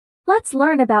Let's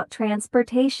learn about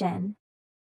transportation.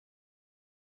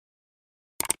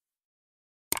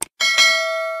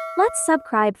 Let's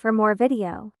subscribe for more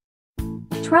video.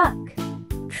 Truck,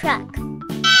 Truck.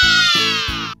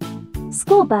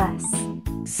 school bus,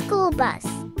 School bus.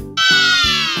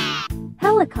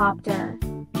 helicopter,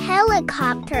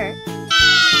 Helicopter.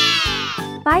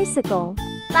 bicycle,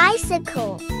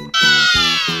 Bicycle.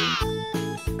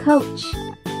 coach,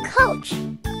 Coach.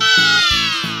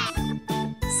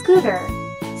 scooter,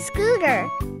 Scooter.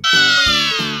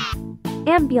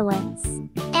 ambulance,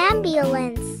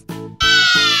 Ambulance.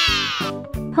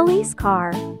 police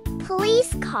car,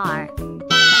 Police car.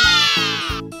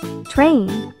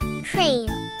 train, Train.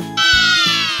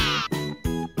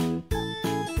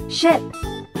 ship,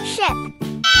 Ship.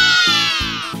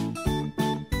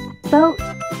 boat.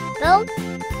 Boat.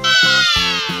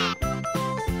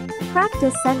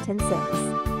 Practice sentences.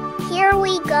 Here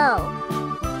we go.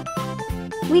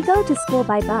 We go to school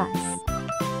by bus.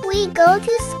 We go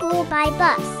to school by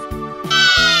bus.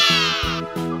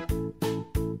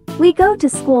 We go to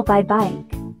school by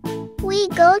bike. We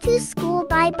go to school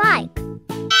by bike.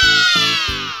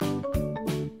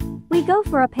 We go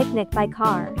for a picnic by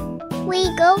car.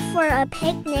 We go for a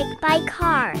picnic by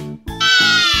car.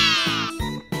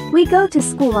 We go to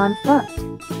school on foot.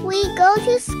 We go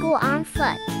to school on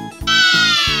foot.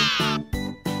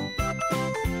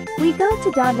 We go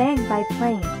to Da Nang by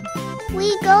plane.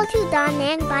 We go to Da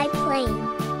Nang by plane.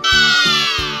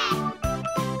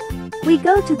 We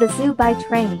go to the zoo by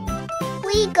train.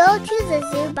 We go to the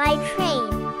zoo by train.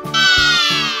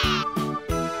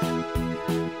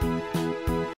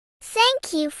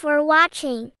 Thank you for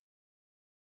watching.